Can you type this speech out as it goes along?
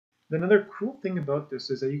Another cool thing about this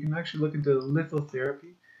is that you can actually look into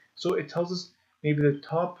lithotherapy. So it tells us maybe the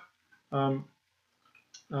top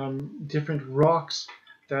different rocks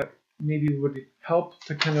that maybe would help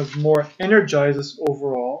to kind of more energize us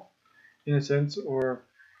overall, in a sense, or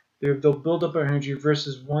they'll build up our energy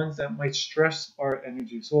versus ones that might stress our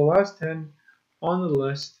energy. So the last 10 on the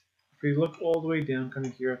list, if we look all the way down kind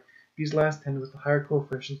of here, these last 10 with the higher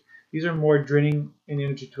coefficients, these are more draining in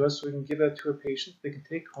energy to us, so we can give that to a patient they can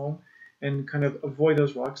take home and kind of avoid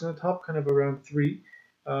those rocks. And the top kind of around 3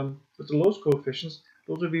 with the lowest coefficients,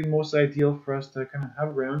 those would be most ideal for us to kind of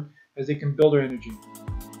have around as they can build our energy.